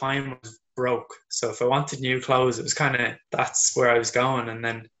at the time I was broke, so if I wanted new clothes, it was kind of, that's where I was going. And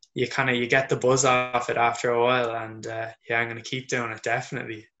then you get the buzz off it after a while, and yeah, I'm gonna keep doing it,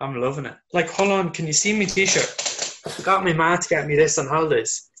 definitely. I'm loving it. Like, hold on, can you see my t-shirt? I got my ma to get me this on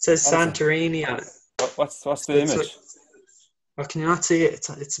holidays. It says Santorini on it. What's the image? Or can you not see it?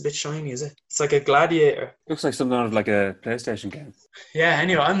 It's a bit shiny, is it? It's like a gladiator. Looks like something out of like a PlayStation game. Yeah,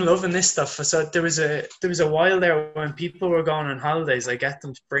 anyway, I'm loving this stuff. So there was a while there when people were going on holidays, I get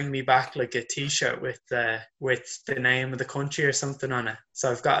them to bring me back like a t-shirt with the name of the country or something on it.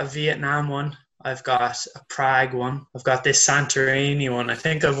 So I've got a Vietnam one, I've got a Prague one, I've got this Santorini one. I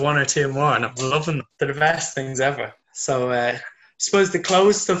think I've one or two more, and I'm loving them. They're the best things ever. So I suppose the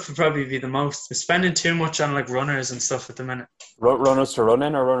clothes stuff would probably be the most. I'm spending too much on like runners and stuff at the minute. Runners to run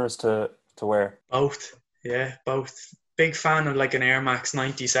in or runners to wear? Both. Yeah, both. Big fan of like an Air Max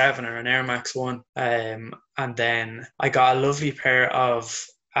 97 or an Air Max 1. And then I got a lovely pair of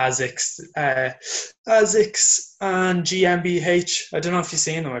Asics and GmbH. I don't know if you've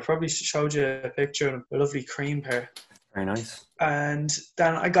seen them. I probably showed you a picture of them. A lovely cream pair. Very nice. And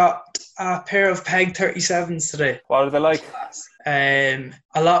then I got a pair of Peg 37s today. What are they like? A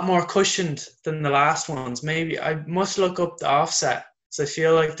lot more cushioned than the last ones. Maybe I must look up the offset. So I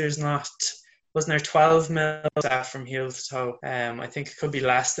feel like wasn't there 12 mil from heel to toe? I think it could be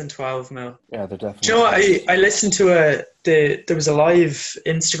less than 12 mil. Yeah, they're definitely. Do you know what? I listened to there was a live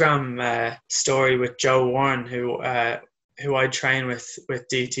Instagram story with Joe Warren who I train with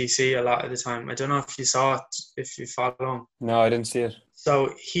DTC a lot of the time. I don't know if you saw it, if you follow him. No, I didn't see it.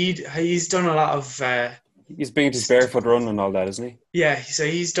 So he's done a lot of. He's been his barefoot run and all that, isn't he? Yeah, so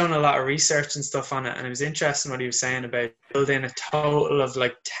he's done a lot of research and stuff on it, and it was interesting what he was saying about building a total of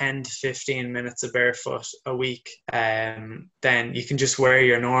like 10 to 15 minutes of barefoot a week. Then you can just wear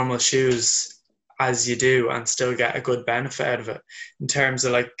your normal shoes as you do and still get a good benefit out of it in terms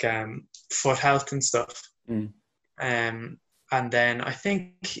of like foot health and stuff. And then I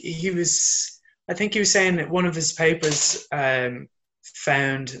think he was saying that one of his papers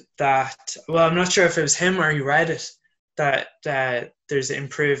found that, well, I'm not sure if it was him or he read it, that there's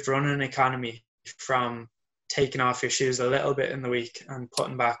improved running economy from taking off your shoes a little bit in the week and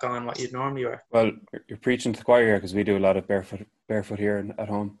putting back on what you'd normally wear. Well, you're preaching to the choir here because we do a lot of barefoot here at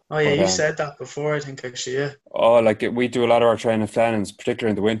home. Oh yeah, you said that before, I think, actually, yeah. Oh, like we do a lot of our training in Flannans,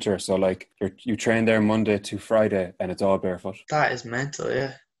 particularly in the winter. So like you train there Monday to Friday and it's all barefoot. That is mental,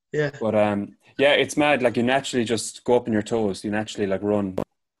 yeah. Yeah. But yeah, it's mad. Like you naturally just go up on your toes. You naturally like run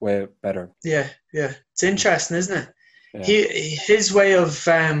way better. Yeah, yeah. It's interesting, isn't it? Yeah. His way of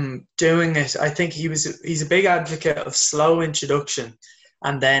doing it, I think he's a big advocate of slow introduction,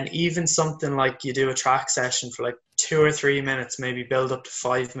 and then even something like you do a track session for like 2 or 3 minutes, maybe build up to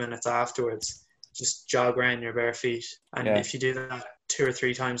 5 minutes afterwards. Just jog around your bare feet, and if you do that 2 or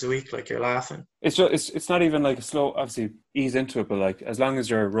 3 times a week, like, you're laughing. It's not even like a slow, obviously ease into it, but like as long as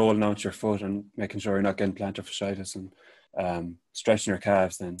you're rolling out your foot and making sure you're not getting plantar fasciitis and stretching your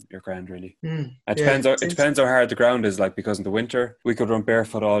calves, then you're grand, really. It depends how hard the ground is, like, because in the winter we could run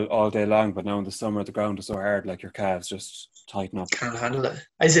barefoot all day long, but now in the summer the ground is so hard, like your calves just tighten up. Can't handle it.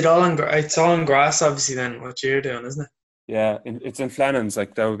 Is it all it's all on grass, obviously, then, what you're doing, isn't it? Yeah, it's in Flannans.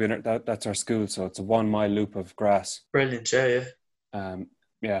 Like that's our school, so it's a 1 mile loop of grass. Brilliant, yeah.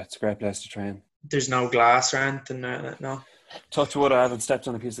 Yeah, it's a great place to train. There's no glass or anything, no. Touch wood, I haven't stepped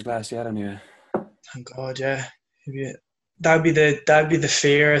on a piece of glass yet, anyway. Thank God, yeah. That'd be the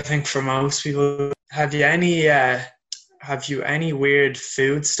fear, I think, for most people. Have you any weird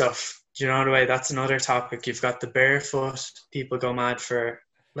food stuff? Do you know the way? That's another topic. You've got the barefoot. People go mad for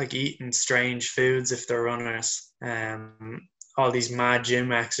like eating strange foods if they're runners. All these mad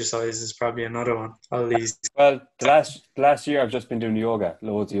gym exercises is probably another one. All these. Well, the last year I've just been doing yoga,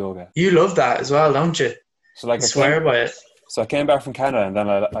 loads of yoga. You love that as well, don't you? So like, I swear by it. So I came back from Canada, and then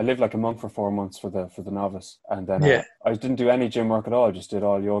I lived like a monk for 4 months for the novice, and then I didn't do any gym work at all. Just did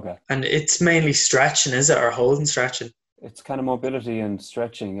all yoga. And it's mainly stretching, is it, or holding stretching? It's kind of mobility and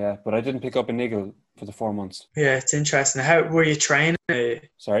stretching, yeah. But I didn't pick up a niggle for the 4 months. Yeah, it's interesting. How were you training?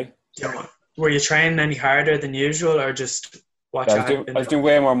 Sorry? Were you training any harder than usual, or just watch? I was doing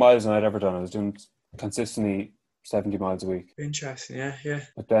way more miles than I'd ever done. I was doing consistently 70 miles a week. Interesting, yeah.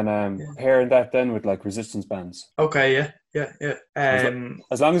 But then pairing that then with like resistance bands. Okay, yeah.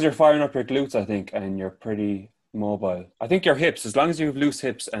 As long as you're firing up your glutes, I think, and you're pretty mobile. I think your hips, as long as you have loose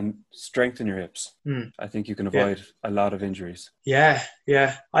hips and strengthen your hips, I think you can avoid a lot of injuries. Yeah.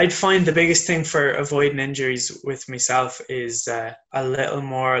 I'd find the biggest thing for avoiding injuries with myself is a little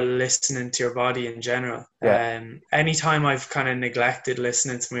more listening to your body in general. Yeah. Anytime I've kind of neglected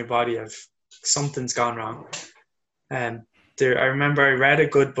listening to my body, something's gone wrong. I remember I read a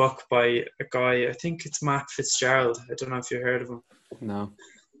good book by a guy, I think it's Matt Fitzgerald. I don't know if you heard of him. No.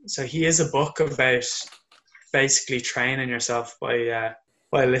 So he has a book about basically training yourself by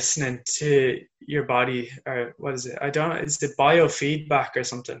while listening to your body, or what is it? I don't know. It's the biofeedback or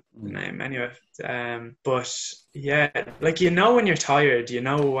something. The name anyway. But yeah, like, you know when you're tired, you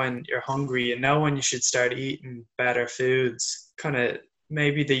know when you're hungry, you know when you should start eating better foods. Kind of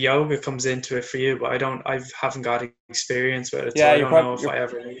maybe the yoga comes into it for you, but I haven't got experience with it, so I don't know if I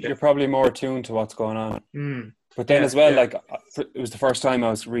ever need it. You're probably more attuned to what's going on. But then as well, like, it was the first time I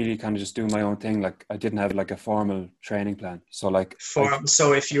was really kind of just doing my own thing. Like, I didn't have like a formal training plan. So like,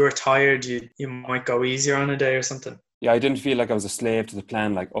 so if you were tired, you might go easier on a day or something. Yeah, I didn't feel like I was a slave to the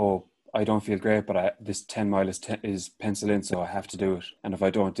plan. Like, oh, I don't feel great, but this 10 mile is penciled in, so I have to do it. And if I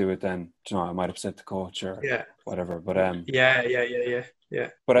don't do it, then, you know, I might upset the coach or whatever. But yeah.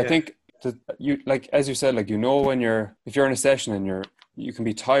 But I think that you, like, as you said, like, you know, if you're in a session and you can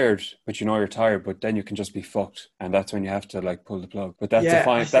be tired, but you know you're tired, but then you can just be fucked, and that's when you have to like pull the plug. But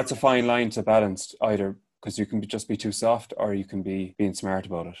that's a fine line to balance, either because you can just be too soft, or you can be being smart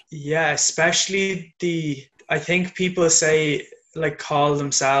about it. Yeah, especially I think people say, like, call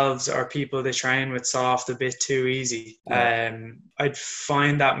themselves, or people they train with, soft, a bit too easy. I'd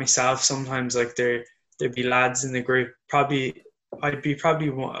find that myself sometimes. Like, there'd be lads in the group, I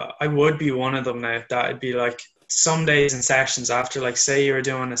would be one of them now, that I'd be like, some days in sessions, after, like, say you were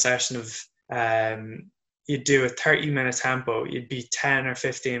doing a session of you'd do a 30-minute tempo, you'd be 10 or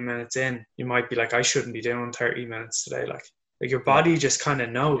 15 minutes in, you might be like, I shouldn't be doing 30 minutes today. Like your body just kind of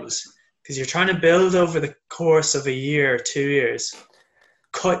knows, because you're trying to build over the course of a year or 2 years.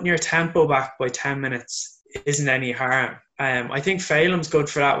 Cutting your tempo back by 10 minutes isn't any harm. I think Phelan's good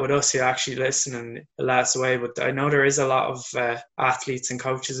for that with us. You actually listen and it lasts away. But I know there is a lot of athletes and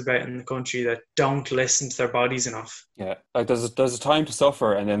coaches about in the country that don't listen to their bodies enough. Yeah, like there's a time to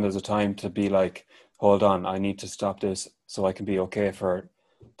suffer, and then there's a time to be like, hold on, I need to stop this so I can be okay for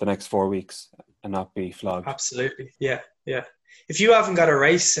the next 4 weeks and not be flogged. Absolutely, yeah. If you haven't got a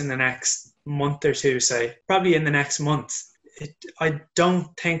race in the next month or two, say, probably in the next month, I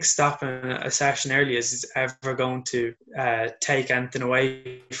don't think stopping a session early is ever going to take anything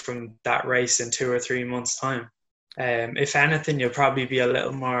away from that race in 2 or 3 months' time. If anything, you'll probably be a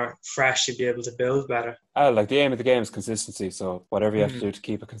little more fresh. You'll be able to build better. Like, the aim of the game is consistency. So whatever you have to do to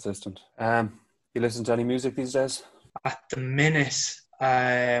keep it consistent. You listen to any music these days? At the minute,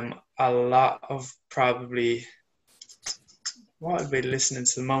 a lot of probably... What I've been listening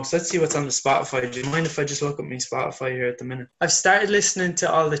to the most? Let's see what's on the Spotify. Do you mind if I just look at my Spotify here at the minute? I've started listening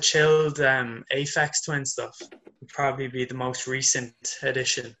to all the chilled Aphex Twin stuff. Would probably be the most recent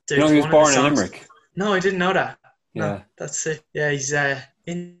edition. You know he was born in Limerick? No, I didn't know that. Yeah. No, that's it. Yeah, he's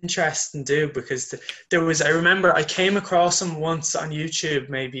interesting dude, because I remember I came across him once on YouTube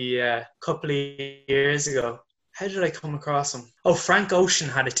maybe a couple of years ago. How did I come across him? Oh, Frank Ocean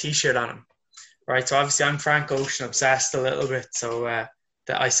had a t-shirt on him. Right, so obviously I'm Frank Ocean obsessed a little bit, so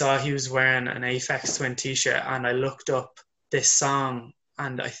that I saw he was wearing an Aphex Twin t-shirt, and I looked up this song,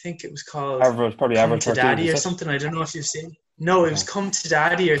 and I think it was called Come to Daddy or something. I don't know if you've seen it. No, it was Come to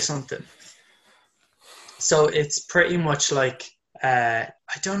Daddy or something. So it's pretty much like, I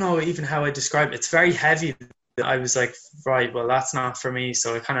don't know even how I describe it. It's very heavy. I was like, right, well, that's not for me,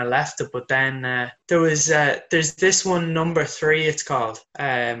 so I kind of left it. But then there's this one, Number 3 it's called,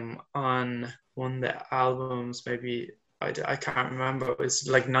 on one of the albums, maybe I can't remember, it was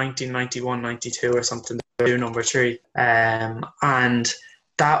like 1991, 92 or something, Number 3, and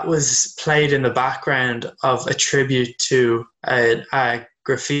that was played in the background of a tribute to a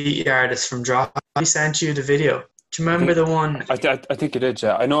graffiti artist from Drop. I sent you the video. Do you remember the one? I think you did,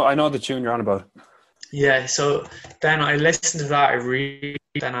 yeah. I know the tune you're on about. Yeah, so then I listened to that, I read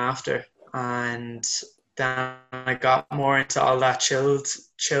then after, and then I got more into all that chilled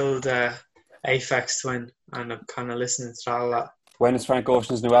Aphex Twin, and I'm kind of listening to all that. When is Frank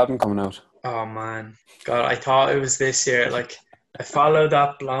Ocean's new album coming out? Oh man, God, I thought it was this year. Like, I follow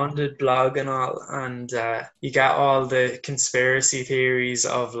that Blonded blog and all, and you get all the conspiracy theories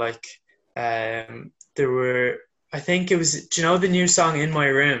of like, there were, I think it was, do you know the new song In My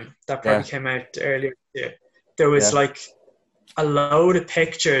Room that probably came out earlier this year? There was like a load of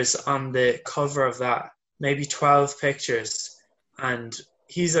pictures on the cover of that, maybe 12 pictures, and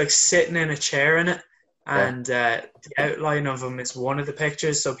he's like sitting in a chair in it, and the outline of him is one of the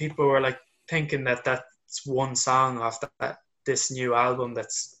pictures. So people were like thinking that that's one song off this new album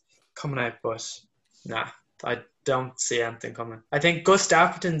that's coming out, but nah, I don't see anything coming. I think Gus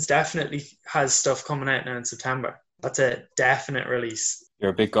Dapperton's definitely has stuff coming out now in September. That's a definite release.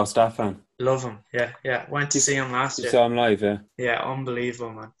 You're a big Gus Dapp fan? Love him, yeah. Went to see him last year. You saw him live, yeah? Yeah,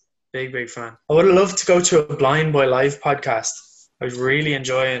 unbelievable, man. Big fan. I would have loved to go to a Blind Boy live podcast. I was really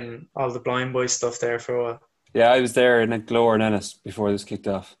enjoying all the Blind Boy stuff there for a while. Yeah, I was there in Glór and Ennis before this kicked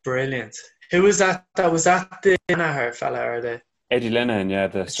off. Brilliant. Who was that? Was that the Linehan fella or the Eddie Linehan, yeah,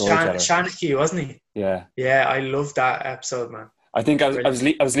 the storyteller. Shanachie, wasn't he? Yeah. Yeah, I loved that episode, man. I think I was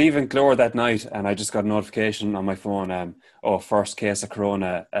leaving Glór that night, and I just got a notification on my phone. First case of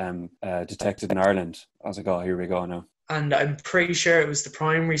corona detected in Ireland. I was like, oh, here we go now. And I'm pretty sure it was the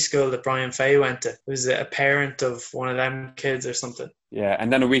primary school that Brian Fay went to. It was a parent of one of them kids or something. Yeah,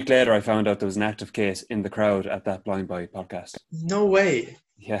 and then a week later, I found out there was an active case in the crowd at that Blind Boy podcast. No way.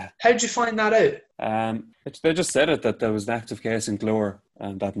 Yeah. How'd you find that out? They just said that there was an active case in Glór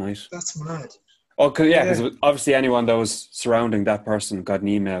that night. That's mad. Oh, because obviously anyone that was surrounding that person got an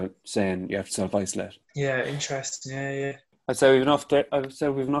email saying you have to self-isolate. Yeah, interesting. Yeah. I'd say we've enough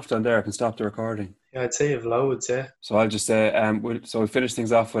done there. I can stop the recording. Yeah, I'd say you've loads, yeah. So I'll just say, we'll finish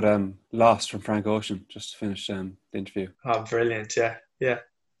things off with Lost from Frank Ocean, just to finish the interview. Oh, brilliant, yeah.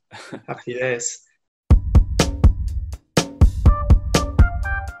 Happy days.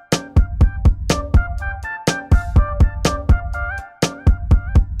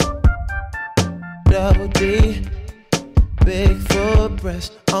 Double D, big full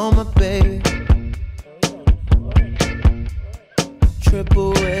breast on my baby.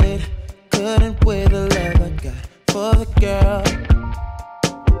 Triple weight, couldn't weigh the love I got for the girl.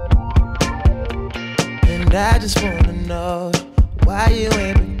 And I just wanna know why you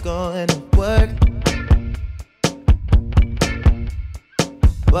ain't been going to work.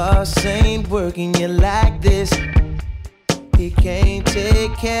 Boss ain't working you like this. He can't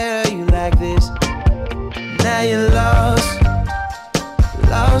take care of you like this. Now you're lost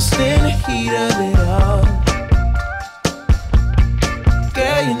in the heat of it all.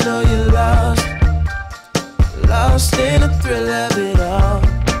 Girl, you know you're lost in the thrill of it all.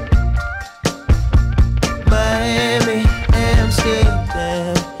 Miami,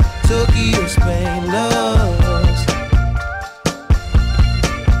 Amsterdam, Tokyo, Spain, lost.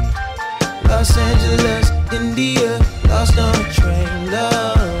 Los Angeles, India, lost on a train,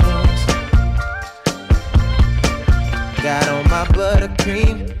 lost. Got on my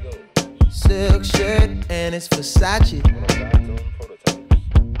buttercream silk shirt and it's Versace.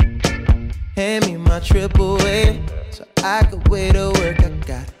 Hand me my triple A so I could weigh the work I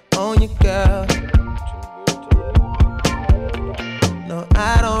got on you, girl. No,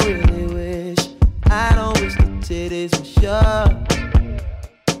 I don't really wish the titties were sure.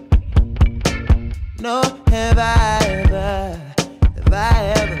 No, have I ever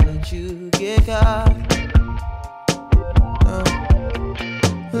let you get caught? No.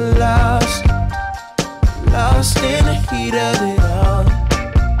 Lost in the heat of it all.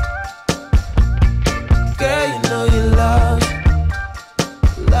 Girl, you know you're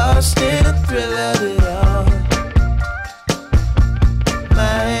lost in the thrill of it all.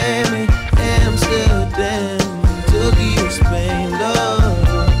 Miami, Amsterdam, Tokyo, Spain,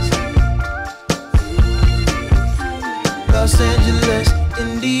 lost. Los Angeles,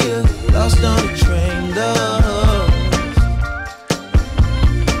 India, lost on a train, lost.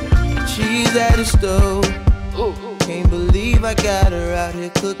 She's at the stove. Can't believe I got her out here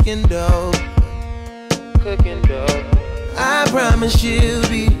cooking dough. I promise she'll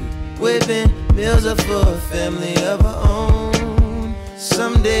be whipping meals up for a family of her own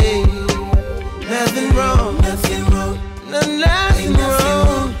someday. Nothing wrong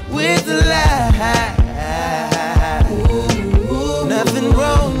with the lie. Nothing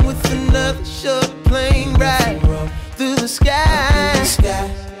wrong with another short plane ride through the sky.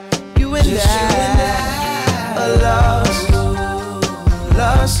 You and I are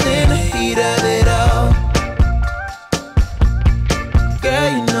lost in the heat of it all. Girl,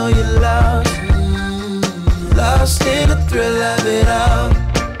 you know you're lost in the thrill of it all.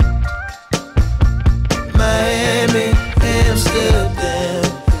 Miami, Amsterdam,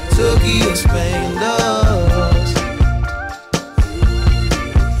 Tokyo, Spain, lost.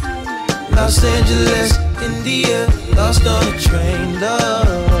 Los Angeles, India, lost on a train,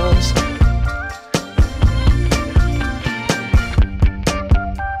 lost.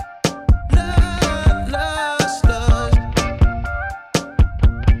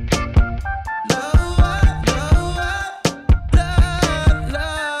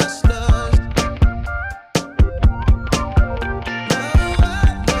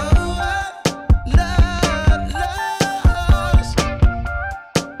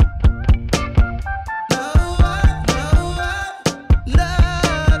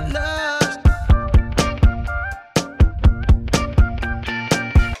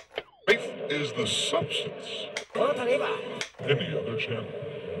 Is the substance. Any other channel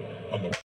on the